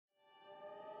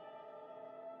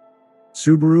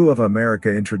Subaru of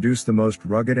America introduced the most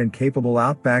rugged and capable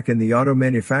Outback in the auto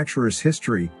manufacturer's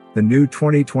history, the new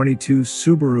 2022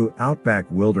 Subaru Outback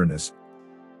Wilderness.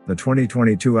 The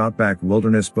 2022 Outback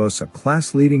Wilderness boasts a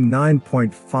class-leading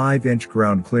 9.5-inch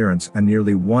ground clearance, a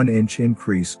nearly 1-inch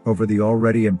increase over the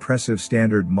already impressive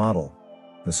standard model.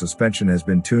 The suspension has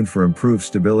been tuned for improved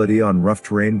stability on rough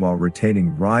terrain while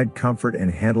retaining ride comfort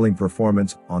and handling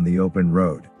performance on the open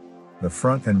road. The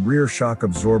front and rear shock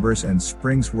absorbers and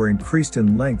springs were increased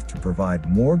in length to provide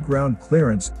more ground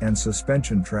clearance and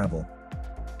suspension travel.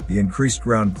 The increased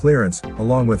ground clearance,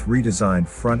 along with redesigned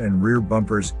front and rear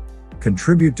bumpers,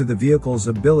 contribute to the vehicle's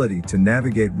ability to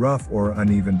navigate rough or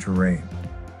uneven terrain.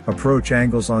 Approach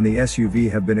angles on the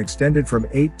SUV have been extended from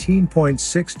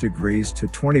 18.6 degrees to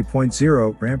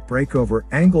 20.0. Ramp breakover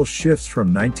angle shifts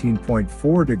from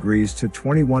 19.4 degrees to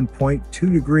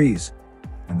 21.2 degrees.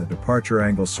 And the departure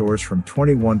angle soars from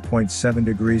 21.7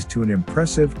 degrees to an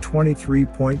impressive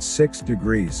 23.6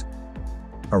 degrees.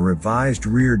 A revised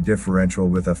rear differential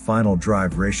with a final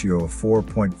drive ratio of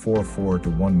 4.44 to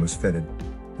 1 was fitted,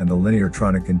 and the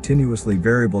Lineartronic continuously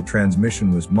variable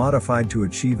transmission was modified to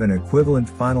achieve an equivalent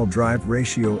final drive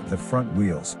ratio at the front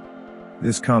wheels.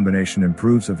 This combination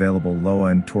improves available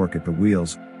low-end torque at the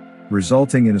wheels,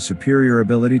 resulting in a superior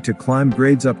ability to climb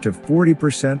grades up to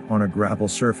 40% on a gravel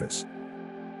surface.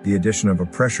 The addition of a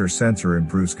pressure sensor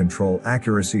improves control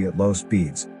accuracy at low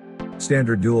speeds.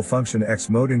 Standard dual-function X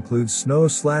mode includes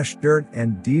snow/dirt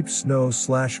and deep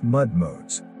snow/mud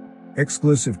modes.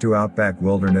 Exclusive to Outback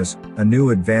Wilderness, a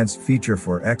new advanced feature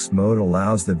for X mode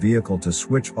allows the vehicle to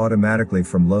switch automatically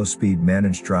from low-speed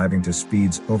managed driving to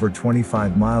speeds over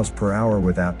 25 miles per hour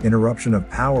without interruption of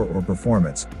power or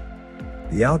performance.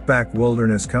 The Outback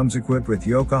Wilderness comes equipped with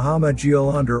Yokohama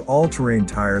GL under all-terrain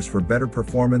tires for better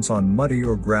performance on muddy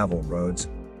or gravel roads.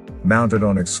 Mounted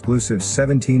on exclusive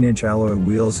 17-inch alloy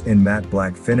wheels in matte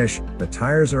black finish, the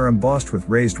tires are embossed with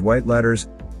raised white letters,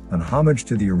 an homage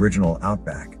to the original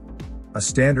Outback. A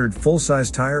standard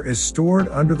full-size tire is stored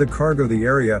under the cargo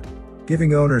area,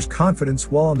 giving owners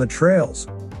confidence while on the trails.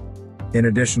 In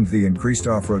addition to the increased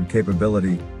off-road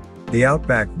capability, the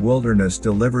Outback Wilderness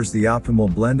delivers the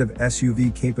optimal blend of SUV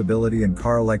capability and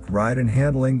car-like ride and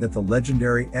handling that the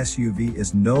legendary SUV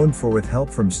is known for, with help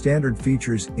from standard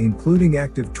features including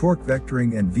active torque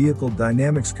vectoring and vehicle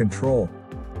dynamics control.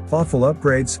 Thoughtful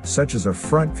upgrades such as a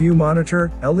front view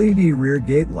monitor, LED rear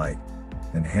gate light,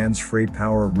 and hands-free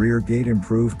power rear gate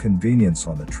improve convenience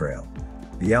on the trail.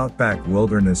 The Outback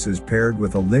Wilderness is paired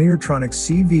with a Lineartronic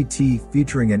CVT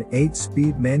featuring an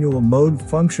 8-speed manual mode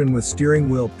function with steering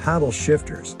wheel paddle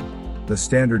shifters. The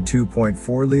standard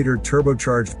 2.4-liter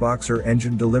turbocharged boxer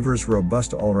engine delivers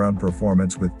robust all-around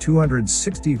performance with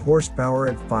 260 horsepower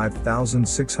at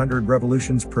 5,600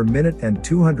 revolutions per minute and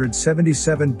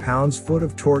 277 pounds-foot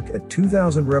of torque at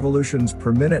 2,000 revolutions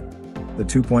per minute. The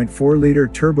 2.4-liter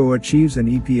turbo achieves an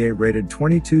EPA-rated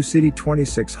 22 city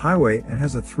 26 highway and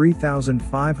has a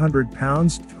 3,500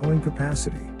 pounds towing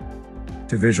capacity.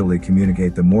 To visually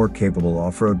communicate the more capable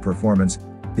off-road performance,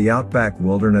 the Outback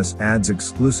Wilderness adds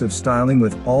exclusive styling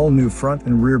with all new front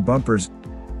and rear bumpers,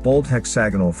 bold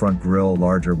hexagonal front grille,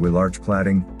 larger wheel arch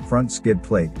cladding, front skid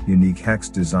plate, unique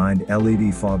hex-designed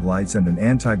LED fog lights, and an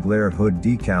anti-glare hood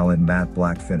decal in matte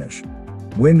black finish.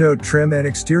 Window trim and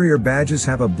exterior badges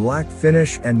have a black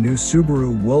finish, and new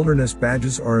Subaru Wilderness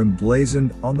badges are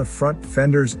emblazoned on the front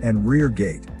fenders and rear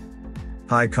gate.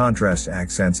 High contrast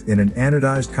accents in an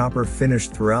anodized copper finish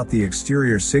throughout the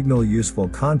exterior signal useful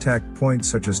contact points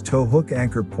such as tow hook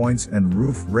anchor points and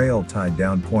roof rail tied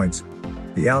down points.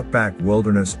 The Outback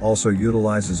Wilderness also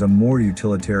utilizes a more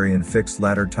utilitarian fixed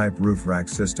ladder type roof rack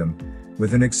system,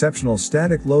 with an exceptional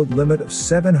static load limit of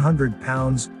 700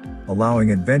 pounds,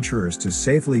 allowing adventurers to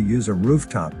safely use a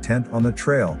rooftop tent on the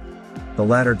trail. The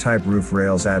ladder-type roof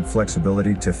rails add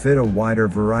flexibility to fit a wider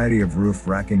variety of roof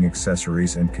racking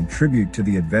accessories and contribute to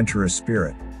the adventurous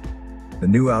spirit. The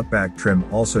new Outback trim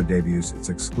also debuts its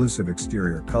exclusive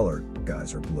exterior color,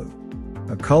 Geyser Blue,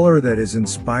 a color that is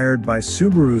inspired by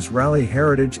Subaru's rally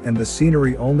heritage and the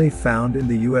scenery only found in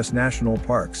the U.S. national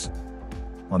parks.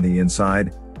 On the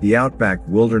inside, the Outback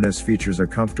Wilderness features a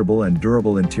comfortable and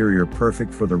durable interior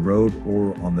perfect for the road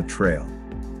or on the trail.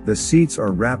 The seats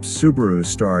are wrapped Subaru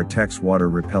Star Tex water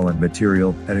repellent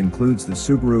material that includes the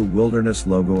Subaru Wilderness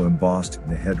logo embossed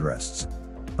in the headrests.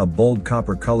 A bold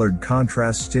copper-colored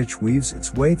contrast stitch weaves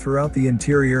its way throughout the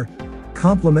interior,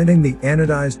 complementing the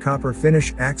anodized copper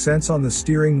finish accents on the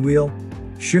steering wheel,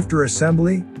 shifter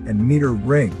assembly, and meter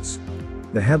rings.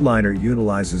 The headliner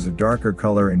utilizes a darker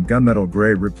color, and gunmetal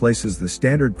gray replaces the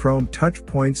standard chrome touch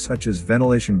points such as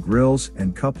ventilation grills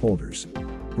and cup holders.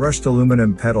 Brushed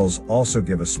aluminum pedals also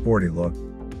give a sporty look.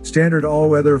 Standard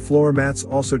all-weather floor mats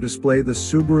also display the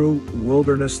Subaru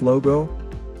Wilderness logo.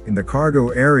 In the cargo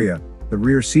area, the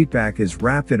rear seatback is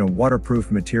wrapped in a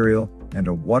waterproof material, and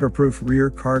a waterproof rear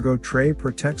cargo tray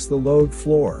protects the load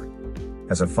floor.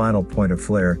 As a final point of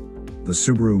flair, the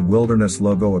Subaru Wilderness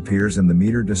logo appears in the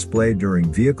meter display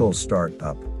during vehicle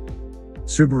start-up.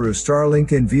 Subaru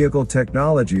Starlink in-vehicle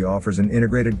technology offers an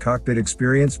integrated cockpit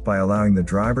experience by allowing the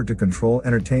driver to control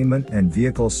entertainment and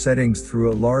vehicle settings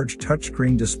through a large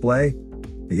touchscreen display.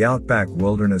 The Outback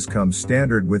Wilderness comes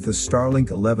standard with the Starlink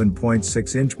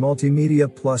 11.6-inch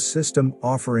Multimedia Plus system,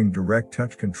 offering direct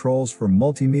touch controls for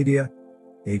multimedia,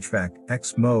 HVAC,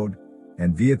 X mode,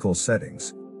 and vehicle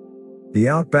settings. The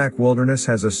Outback Wilderness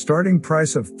has a starting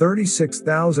price of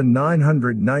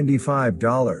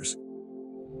 $36,995.